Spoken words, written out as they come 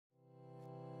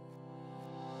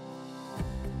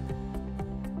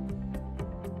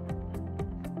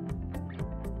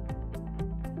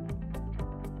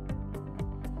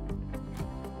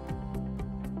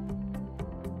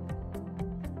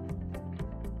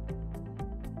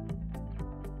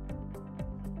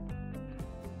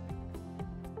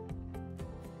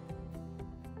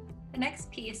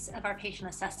next piece of our patient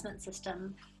assessment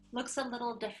system looks a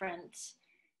little different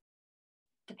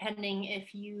depending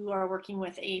if you are working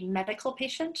with a medical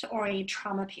patient or a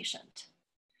trauma patient.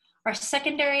 Our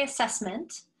secondary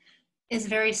assessment is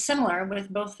very similar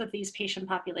with both of these patient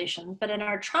populations, but in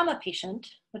our trauma patient,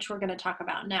 which we're going to talk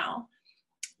about now,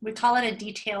 we call it a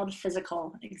detailed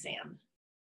physical exam.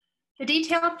 The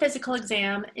detailed physical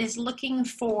exam is looking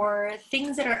for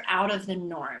things that are out of the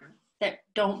norm, that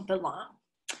don't belong.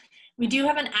 We do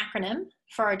have an acronym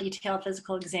for our detailed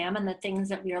physical exam and the things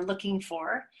that we are looking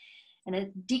for, and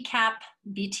it's DCAP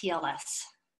BTLS.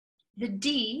 The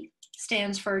D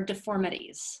stands for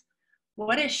deformities.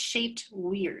 What is shaped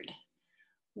weird?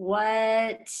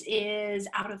 What is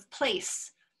out of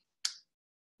place?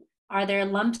 Are there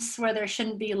lumps where there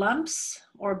shouldn't be lumps,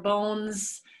 or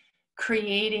bones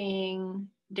creating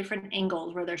different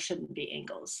angles where there shouldn't be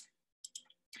angles?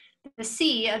 The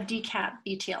C of DCAP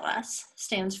BTLS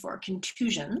stands for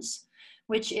contusions,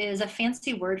 which is a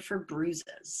fancy word for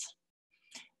bruises.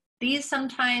 These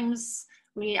sometimes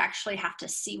we actually have to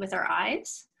see with our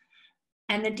eyes,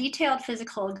 and the detailed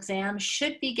physical exam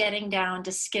should be getting down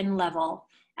to skin level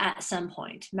at some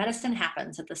point. Medicine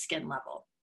happens at the skin level.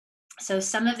 So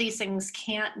some of these things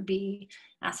can't be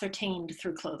ascertained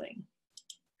through clothing.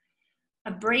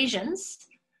 Abrasions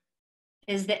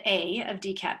is the A of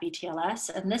DCAP BTLS,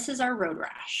 and this is our road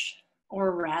rash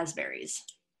or raspberries.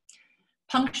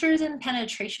 Punctures and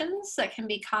penetrations that can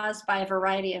be caused by a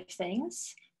variety of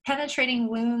things. Penetrating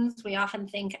wounds, we often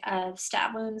think of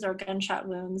stab wounds or gunshot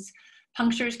wounds.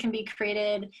 Punctures can be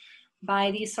created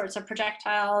by these sorts of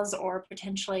projectiles or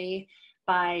potentially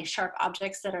by sharp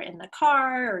objects that are in the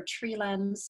car or tree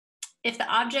limbs. If the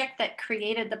object that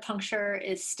created the puncture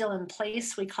is still in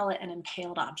place, we call it an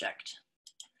impaled object.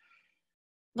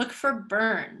 Look for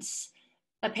burns.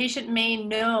 A patient may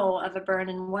know of a burn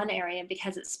in one area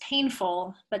because it's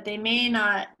painful, but they may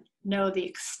not know the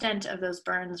extent of those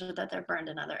burns or that they're burned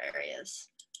in other areas.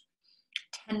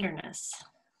 Tenderness.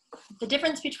 The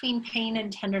difference between pain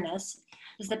and tenderness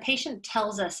is the patient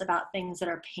tells us about things that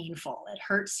are painful. It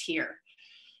hurts here.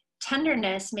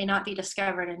 Tenderness may not be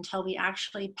discovered until we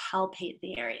actually palpate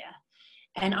the area.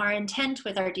 And our intent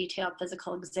with our detailed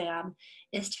physical exam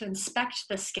is to inspect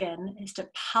the skin, is to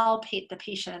palpate the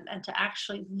patient, and to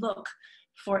actually look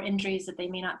for injuries that they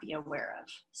may not be aware of.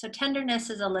 So tenderness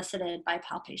is elicited by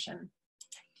palpation.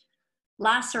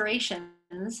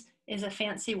 Lacerations is a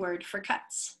fancy word for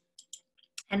cuts.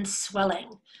 And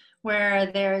swelling,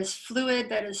 where there's fluid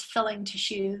that is filling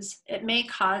tissues. It may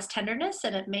cause tenderness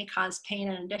and it may cause pain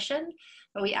in addition,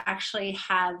 but we actually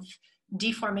have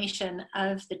deformation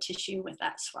of the tissue with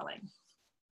that swelling.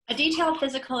 A detailed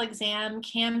physical exam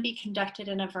can be conducted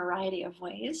in a variety of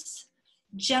ways.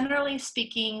 Generally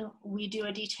speaking, we do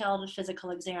a detailed physical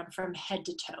exam from head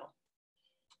to toe.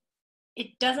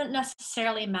 It doesn't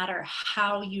necessarily matter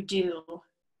how you do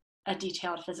a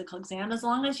detailed physical exam, as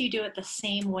long as you do it the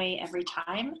same way every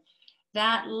time.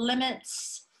 That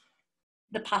limits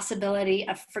the possibility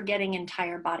of forgetting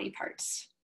entire body parts.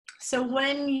 So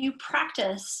when you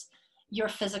practice your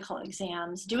physical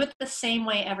exams, do it the same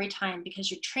way every time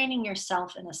because you're training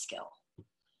yourself in a skill.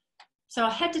 So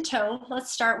head to toe,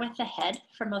 let's start with the head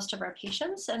for most of our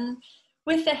patients. And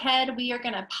with the head, we are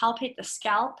going to palpate the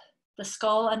scalp, the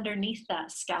skull underneath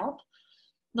that scalp,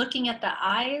 looking at the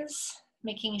eyes,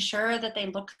 making sure that they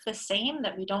look the same,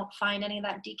 that we don't find any of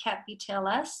that DCAP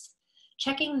BTLS,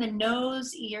 checking the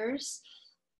nose, ears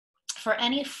for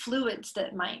any fluids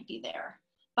that might be there,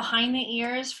 behind the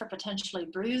ears for potentially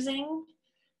bruising,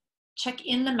 check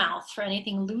in the mouth for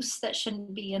anything loose that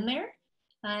shouldn't be in there.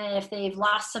 If they've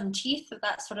lost some teeth or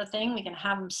that sort of thing, we can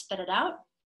have them spit it out,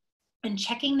 and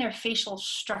checking their facial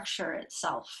structure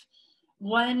itself.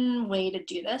 One way to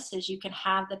do this is you can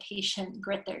have the patient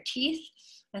grit their teeth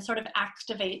and sort of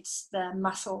activates the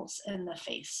muscles in the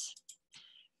face.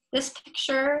 This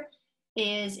picture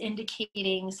is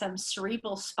indicating some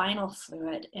cerebral spinal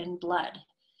fluid in blood.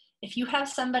 If you have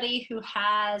somebody who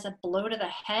has a blow to the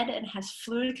head and has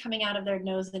fluid coming out of their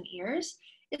nose and ears,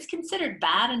 it's considered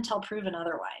bad until proven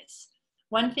otherwise.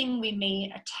 One thing we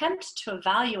may attempt to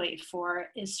evaluate for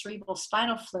is cerebral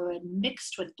spinal fluid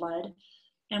mixed with blood,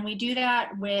 and we do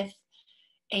that with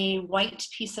a white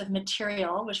piece of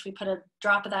material, which we put a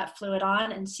drop of that fluid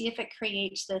on and see if it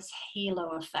creates this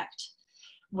halo effect,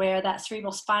 where that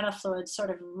cerebral spinal fluid sort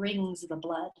of rings the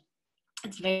blood.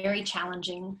 It's a very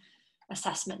challenging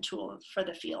assessment tool for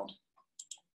the field.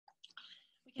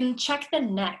 We can check the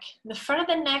neck. The front of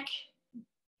the neck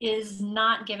is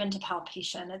not given to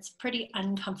palpation. It's pretty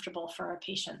uncomfortable for our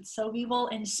patients. So we will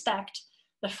inspect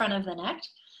the front of the neck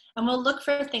and we'll look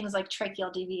for things like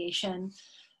tracheal deviation,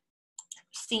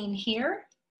 seen here,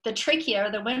 the trachea,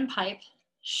 or the windpipe,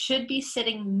 should be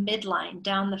sitting midline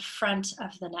down the front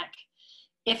of the neck.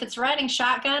 If it's riding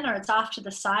shotgun or it's off to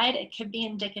the side, it could be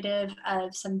indicative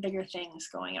of some bigger things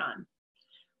going on.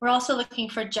 We're also looking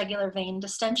for jugular vein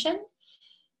distension.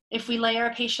 If we lay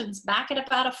our patients back at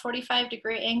about a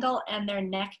 45-degree angle and their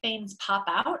neck veins pop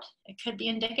out, it could be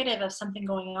indicative of something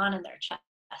going on in their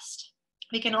chest.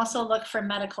 We can also look for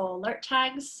medical alert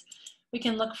tags. We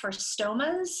can look for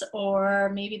stomas,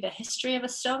 or maybe the history of a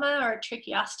stoma or a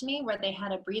tracheostomy where they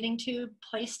had a breathing tube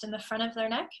placed in the front of their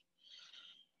neck.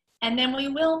 And then we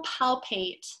will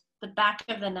palpate the back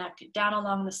of the neck down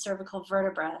along the cervical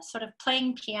vertebra, sort of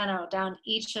playing piano down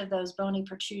each of those bony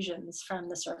protrusions from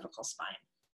the cervical spine.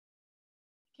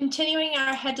 Continuing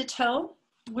our head to toe,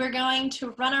 we're going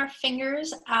to run our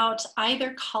fingers out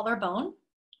either collarbone,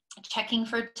 checking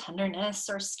for tenderness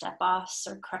or step-offs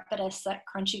or crepitus, that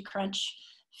crunchy crunch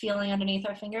feeling underneath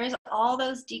our fingers, all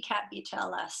those decap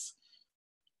BTLS.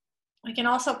 We can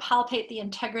also palpate the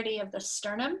integrity of the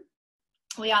sternum.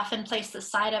 We often place the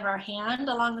side of our hand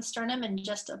along the sternum and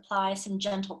just apply some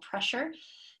gentle pressure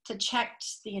to check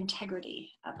the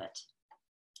integrity of it.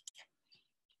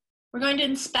 We're going to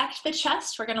inspect the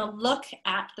chest. We're going to look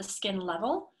at the skin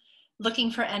level,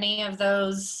 looking for any of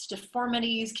those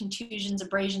deformities, contusions,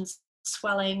 abrasions,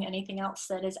 swelling, anything else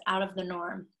that is out of the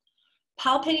norm.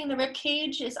 Palpating the rib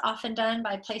cage is often done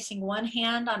by placing one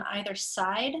hand on either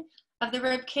side of the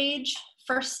rib cage,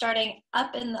 first starting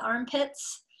up in the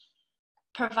armpits,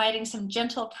 providing some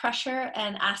gentle pressure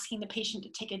and asking the patient to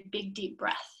take a big, deep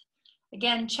breath.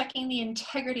 Again, checking the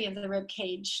integrity of the rib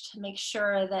cage to make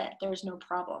sure that there's no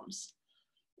problems.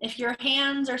 If your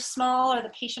hands are small or the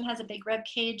patient has a big rib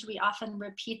cage, we often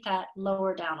repeat that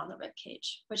lower down on the rib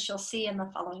cage, which you'll see in the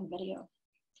following video.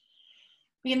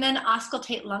 We can then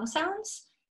auscultate lung sounds.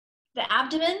 The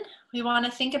abdomen, we want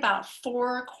to think about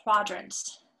 4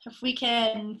 quadrants. If we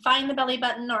can find the belly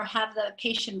button or have the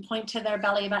patient point to their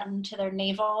belly button to their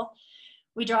navel,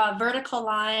 we draw a vertical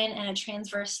line and a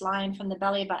transverse line from the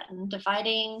belly button,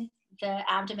 dividing the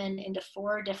abdomen into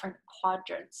 4 different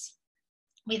quadrants.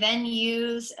 We then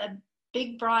use a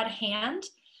big broad hand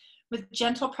with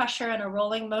gentle pressure and a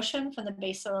rolling motion from the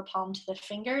base of the palm to the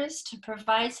fingers to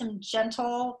provide some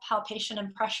gentle palpation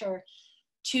and pressure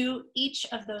to each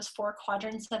of those 4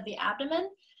 quadrants of the abdomen,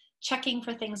 checking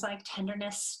for things like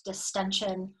tenderness,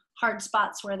 distension, hard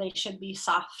spots where they should be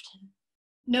soft.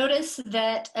 Notice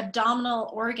that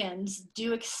abdominal organs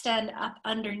do extend up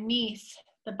underneath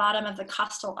the bottom of the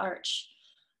costal arch,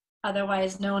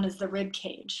 otherwise known as the rib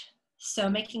cage.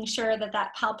 So making sure that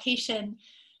that palpation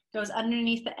goes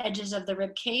underneath the edges of the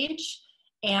rib cage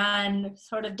and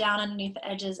sort of down underneath the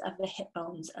edges of the hip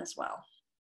bones as well.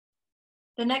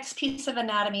 The next piece of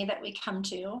anatomy that we come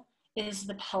to is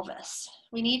the pelvis.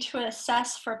 We need to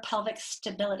assess for pelvic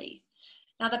stability.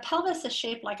 Now the pelvis is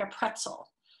shaped like a pretzel,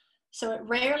 so it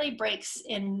rarely breaks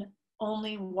in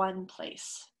only one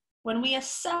place. When we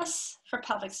assess for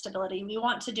pelvic stability, we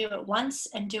want to do it once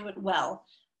and do it well,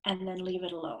 and then leave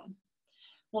it alone.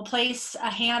 We'll place a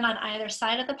hand on either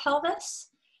side of the pelvis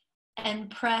and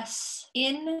press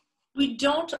in. We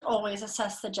don't always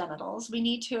assess the genitals. We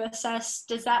need to assess,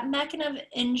 does that mechanism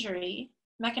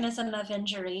of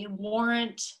injury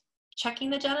warrant checking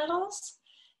the genitals?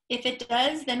 If it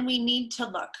does, then we need to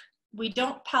look. We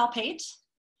don't palpate,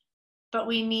 but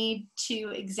we need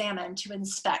to examine, to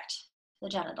inspect the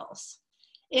genitals.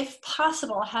 If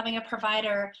possible, having a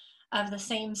provider of the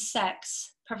same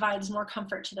sex provides more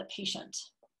comfort to the patient.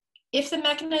 If the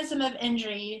mechanism of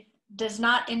injury does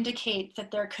not indicate that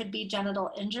there could be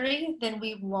genital injury, then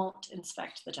we won't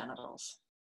inspect the genitals.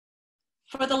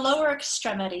 For the lower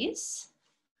extremities,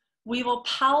 we will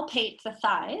palpate the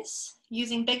thighs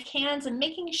using big hands and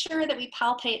making sure that we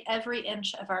palpate every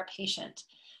inch of our patient,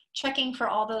 checking for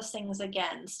all those things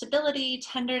again: stability,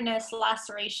 tenderness,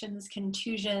 lacerations,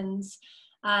 contusions,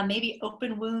 maybe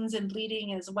open wounds and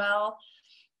bleeding as well.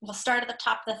 We'll start at the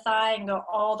top of the thigh and go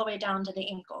all the way down to the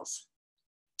ankles.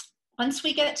 Once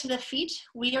we get to the feet,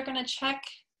 we are going to check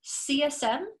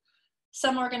CSM.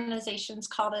 Some organizations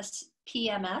call this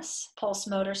PMS, pulse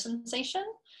motor sensation.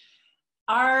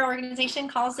 Our organization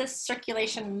calls this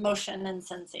circulation, motion, and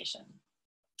sensation,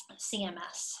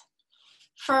 CMS.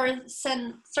 For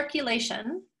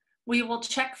circulation, we will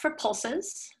check for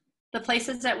pulses. The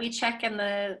places that we check and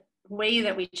the way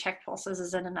that we check pulses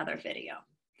is in another video.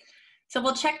 So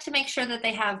we'll check to make sure that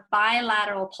they have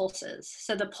bilateral pulses.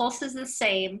 So the pulse is the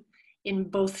same in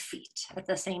both feet at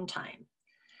the same time.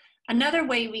 Another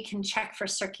way we can check for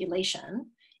circulation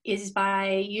is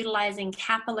by utilizing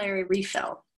capillary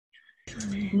refill.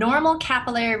 Normal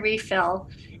capillary refill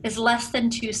is less than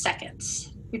 2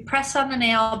 seconds. We press on the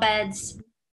nail beds,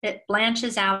 it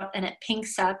blanches out, and it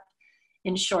pinks up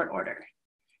in short order.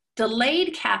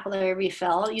 Delayed capillary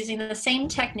refill, using the same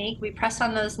technique, we press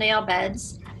on those nail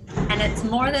beds, and it's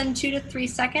more than 2 to 3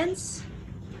 seconds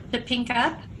to pink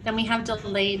up, then we have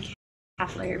delayed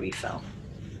capillary refill.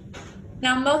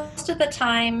 Now, most of the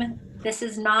time, this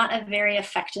is not a very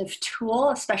effective tool,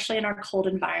 especially in our cold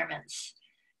environments.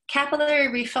 Capillary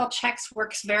refill checks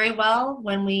works very well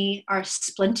when we are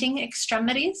splinting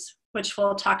extremities, which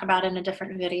we'll talk about in a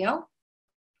different video,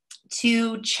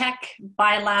 to check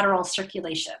bilateral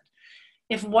circulation.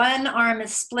 If one arm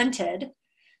is splinted,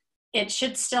 it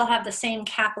should still have the same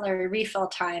capillary refill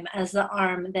time as the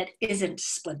arm that isn't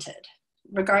splinted,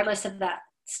 regardless if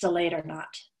that's delayed or not.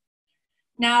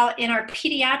 Now, in our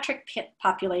pediatric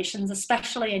populations,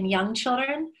 especially in young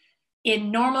children,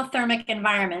 in normothermic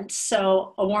environments,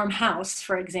 so a warm house,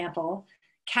 for example,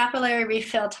 capillary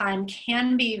refill time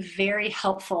can be very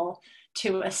helpful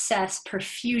to assess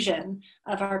perfusion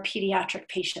of our pediatric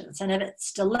patients. And if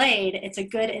it's delayed, it's a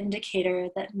good indicator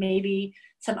that maybe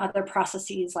some other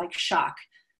processes like shock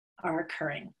are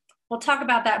occurring. We'll talk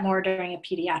about that more during a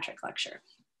pediatric lecture.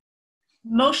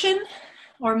 Motion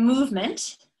or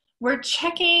movement, we're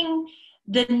checking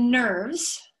the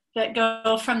nerves that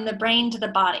go from the brain to the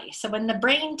body. So when the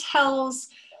brain tells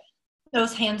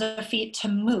those hands or feet to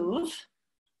move,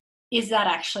 is that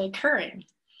actually occurring?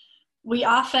 We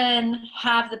often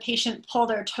have the patient pull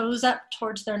their toes up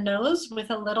towards their nose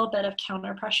with a little bit of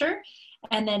counter pressure,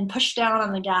 and then push down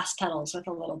on the gas pedals with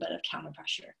a little bit of counter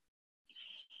pressure.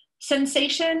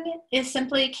 Sensation is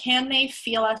simply, can they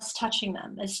feel us touching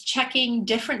them? It's checking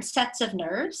different sets of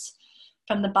nerves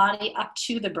from the body up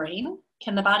to the brain.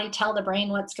 Can the body tell the brain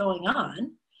what's going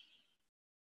on?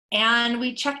 And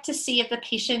we check to see if the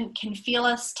patient can feel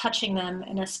us touching them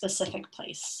in a specific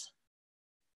place.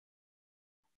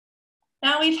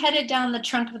 Now we've headed down the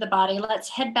trunk of the body. Let's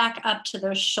head back up to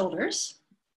those shoulders.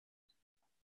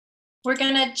 We're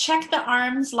gonna check the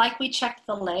arms like we checked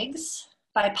the legs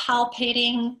by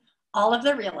palpating all of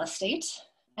the real estate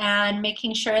and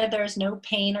making sure there's no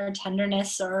pain or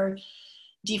tenderness or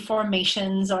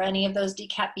deformations or any of those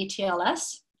decap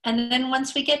BTLS. And then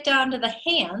once we get down to the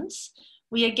hands,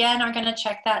 we again are gonna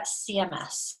check that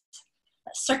CMS.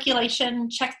 Circulation,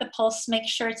 check the pulse, make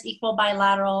sure it's equal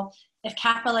bilateral. If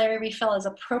capillary refill is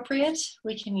appropriate,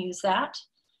 we can use that.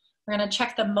 We're gonna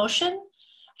check the motion,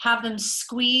 have them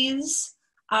squeeze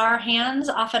our hands.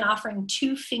 Often offering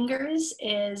 2 fingers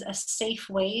is a safe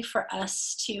way for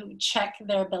us to check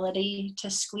their ability to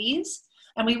squeeze.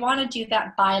 And we wanna do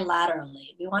that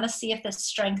bilaterally. We wanna see if the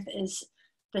strength is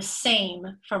the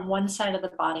same from one side of the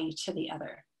body to the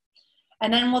other.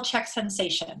 And then we'll check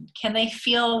sensation. Can they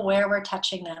feel where we're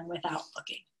touching them without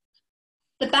looking?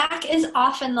 The back is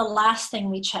often the last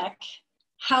thing we check.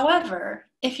 However,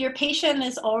 if your patient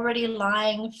is already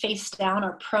lying face down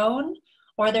or prone,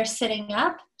 or they're sitting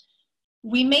up,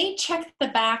 we may check the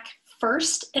back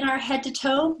first in our head to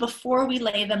toe before we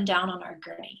lay them down on our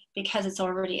gurney because it's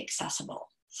already accessible.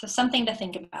 So something to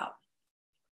think about.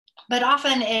 But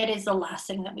often it is the last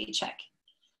thing that we check.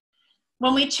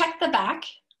 When we check the back,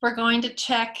 we're going to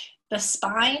check the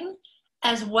spine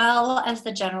as well as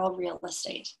the general real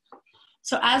estate.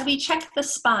 So as we check the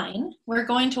spine, we're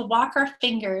going to walk our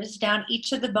fingers down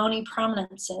each of the bony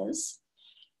prominences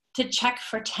to check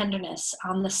for tenderness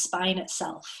on the spine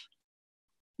itself.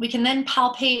 We can then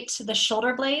palpate the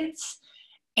shoulder blades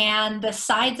and the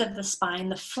sides of the spine,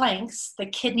 the flanks, the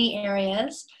kidney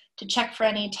areas, to check for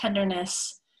any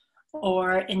tenderness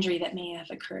or injury that may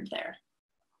have occurred there.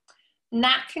 And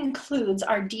that concludes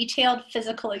our detailed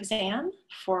physical exam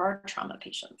for our trauma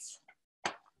patients.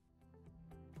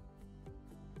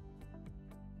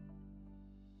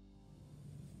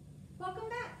 Welcome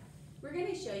back. We're going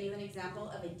to show you an example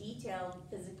of a detailed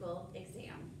physical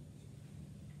exam.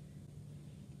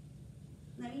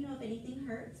 Let me know if anything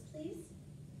hurts, please.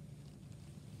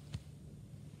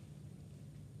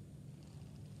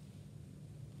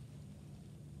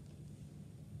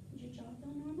 Does your jaw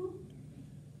feel normal?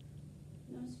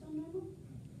 Nose feel normal?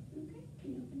 Okay.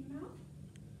 Can you open your mouth?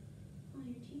 All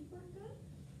your teeth work good?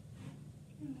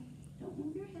 Don't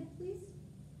move your head, please.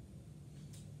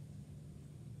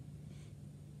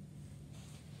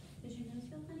 Does your nose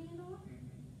feel funny at all? Okay.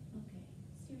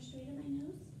 Stare straight at my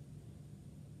nose.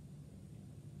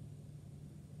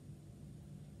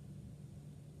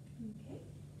 Okay.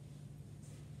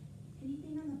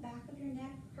 Anything on the back of your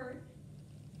neck hurt?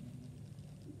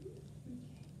 Okay.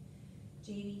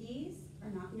 JVDs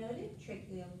are not noted.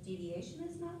 Tracheal deviation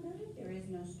is not noted. There is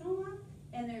no stoma.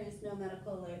 And there is no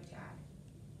medical alert tag.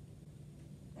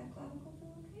 That clavicle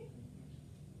feel okay?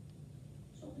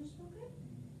 Shoulders feel good?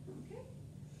 Okay.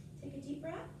 Take a deep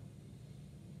breath.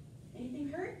 Anything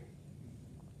hurt?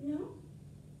 No?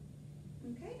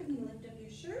 Okay, I'm gonna lift up your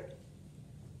shirt.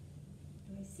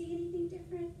 Do I see anything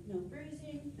different? No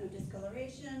bruising, no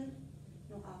discoloration,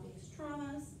 no obvious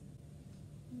traumas.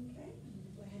 Okay, I'm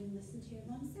gonna go ahead and listen to your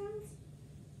lung sounds.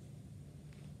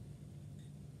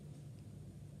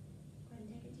 Go ahead and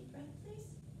take a deep breath, please.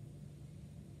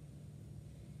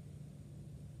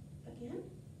 Again.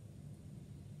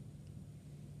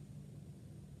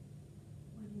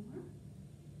 One more.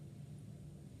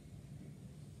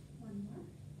 One more.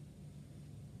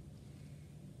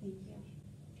 Thank you.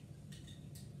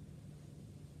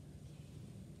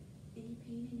 Any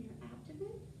pain in your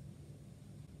abdomen?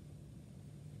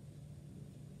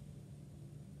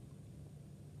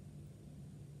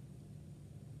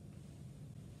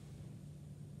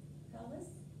 Pelvis?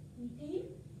 Any pain?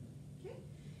 Okay.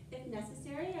 If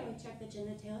necessary, I would check the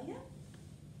genitalia.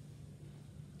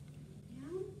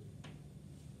 Down.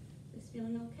 Is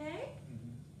feeling okay?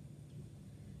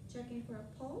 Checking for a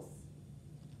pulse.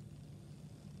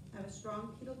 I have a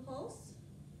strong pedal pulse.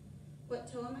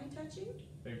 What toe am I touching?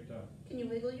 Big toe. Can you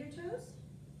wiggle your toes?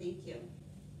 Thank you.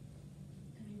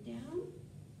 Coming down.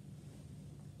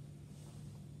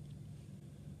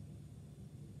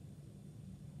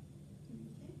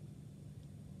 Okay.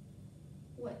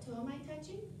 What toe am I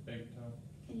touching? Big toe.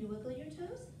 Can you wiggle your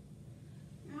toes?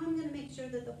 Now I'm going to make sure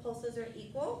that the pulses are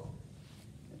equal,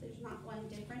 that there's not one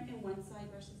different in one side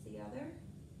versus the other.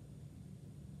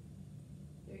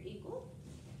 They're equal.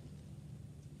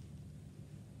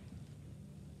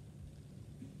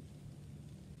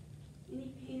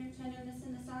 Any pain or tenderness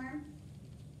in this arm?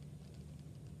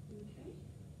 Okay.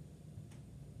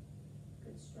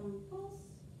 Good strong pulse.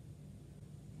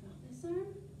 About this arm.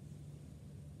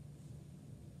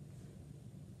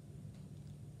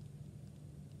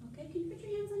 Okay, can you put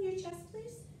your hands on your chest,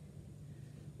 please?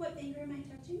 What finger am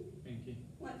I touching? Pinky.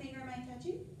 What finger am I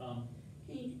touching? Thumb.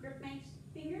 Can you grip my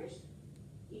fingers?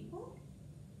 Equal.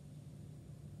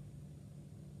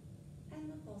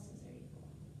 And the pulses are equal.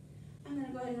 I'm going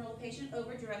to go ahead and roll the patient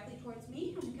over directly towards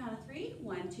me on the count of 3.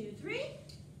 1, 2, 3.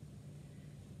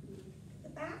 The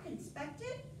back, inspect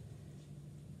it.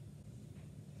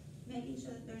 Making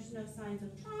sure that there's no signs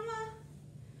of trauma.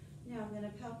 Now I'm going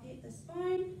to palpate the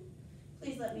spine.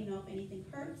 Please let me know if anything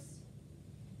hurts.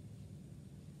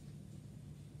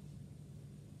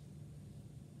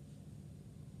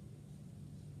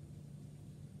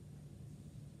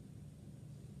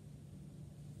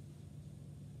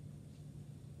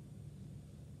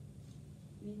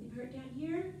 Anything hurt down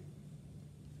here?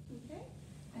 Okay.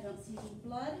 I don't see any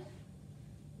blood,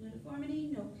 no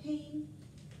deformity, no pain.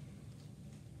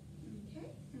 Okay,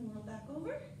 and roll back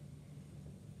over.